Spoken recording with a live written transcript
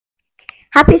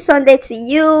Happy Sunday to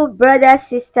you, brother,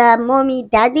 sister, mommy,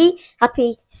 daddy.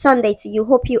 Happy Sunday to you.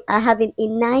 Hope you are having a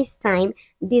nice time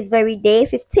this very day,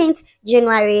 15th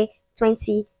January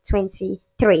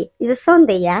 2023. It's a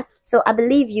Sunday, yeah? So I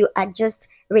believe you are just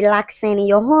relaxing in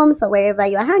your homes or wherever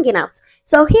you are hanging out.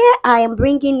 So here I am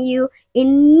bringing you a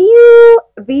new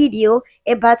video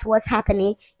about what's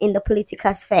happening in the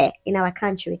political sphere in our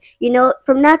country. You know,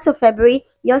 from now to February,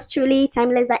 yours truly,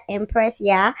 Timeless the Empress,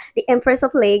 yeah, the Empress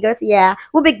of Lagos, yeah,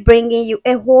 will be bringing you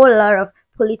a whole lot of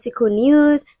political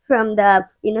news from the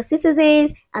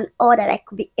citizens and all that I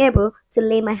could be able to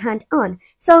lay my hand on.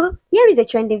 So here is a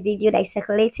trending video that is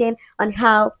circulating on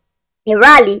how a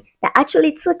rally that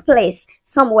actually took place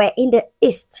somewhere in the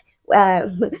east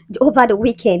over the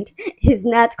weekend is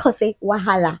not causing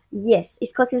wahala. Yes,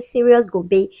 it's causing serious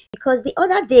gobe, because the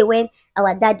other day when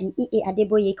our daddy E.A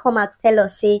Adeboye come out tell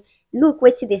us, say, look,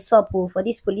 wait till they sup for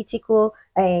these political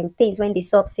things. When they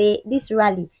sup, say this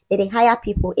rally that they hire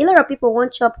people, a lot of people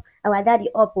won't chop our daddy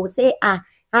up or say,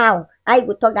 how I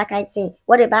would talk that kind of thing.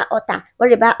 What about altar?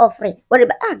 What about offering? What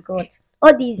about God?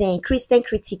 All these Christian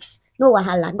critics, no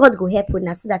wahala. God go help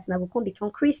us so that now we can become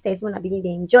Christians when I begin to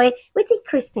enjoy. We think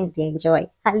Christians they enjoy.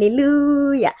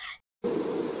 Hallelujah.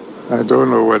 I don't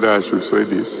know whether I should say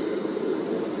this.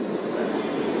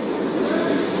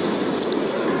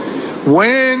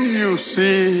 When you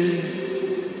see,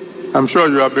 I'm sure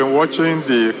you have been watching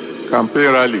the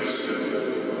campaign rallies.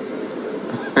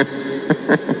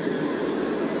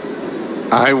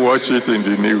 I watch it in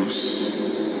the news.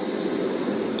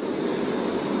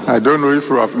 I don't know if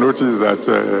you have noticed that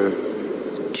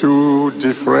two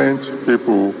different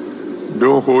people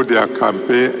don't hold their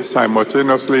campaign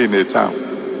simultaneously in a town.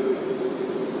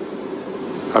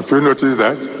 Have you noticed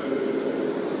that?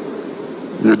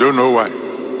 You don't know why.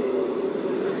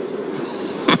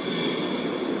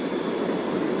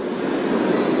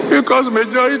 Because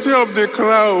majority of the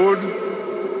crowd,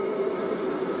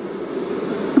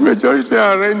 majority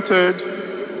are rented.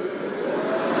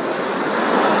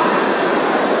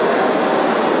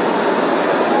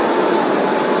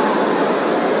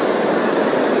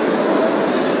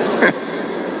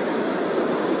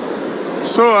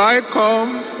 So I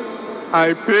come,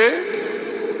 I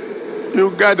pay,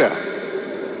 you gather.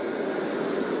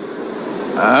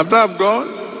 After I've gone,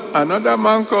 another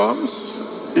man comes,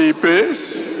 he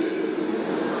pays,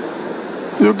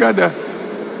 you gather.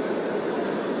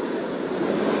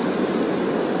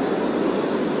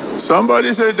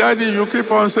 Somebody said, Daddy, you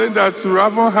keep on saying that you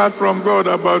haven't heard from God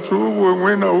about who will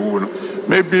win or who will not.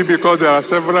 Maybe because there are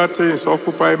several things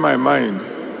occupying my mind.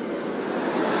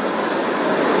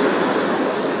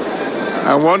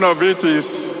 And one of it is,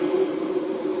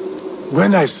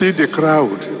 when I see the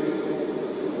crowd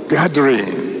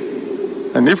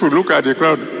gathering, and if you look at the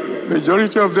crowd,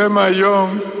 majority of them are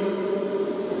young.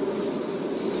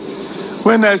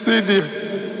 When I see the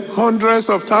hundreds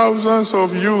of thousands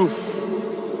of youth,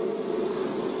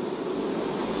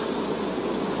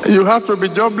 you have to be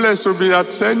jobless to be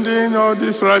attending all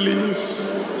these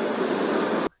rallies.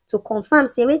 To confirm,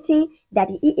 say waiting that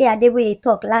the E.A Adeboye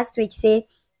talk last week, say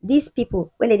these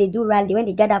people, when they do rally, when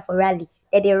they gather for rally,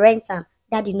 that they rent them,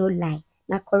 that did not lie.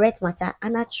 Now correct matter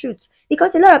and not truth.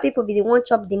 Because a lot of people be the one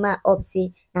chop the man up,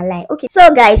 say na lie. Okay,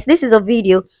 so guys, this is a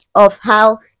video of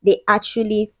how they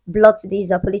actually blocked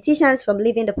these politicians from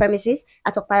leaving the premises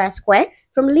at Okpara Square.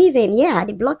 From leaving, yeah,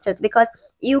 they blocked it, because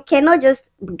you cannot just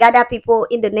gather people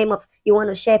in the name of you want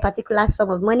to share a particular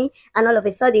sum of money, and all of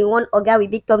a sudden one oga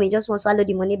with big tummy just wants to swallow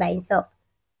the money by himself.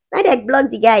 Now they blocked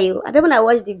the guy. I don't want to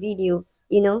watch the video.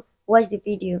 Watch the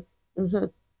video. He refused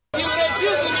to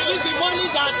release the money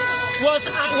that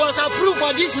was approved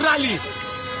for this rally.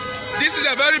 This is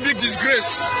a very big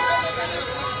disgrace.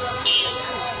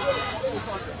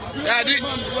 Yeah, this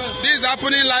is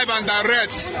happening live and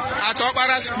direct at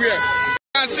Okpara Square.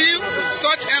 You can see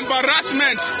such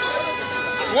embarrassments.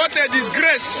 What a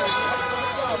disgrace.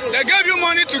 They gave you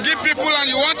money to give people and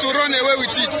you want to run away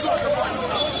with it.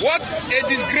 What a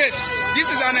disgrace.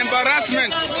 This is an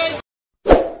embarrassment.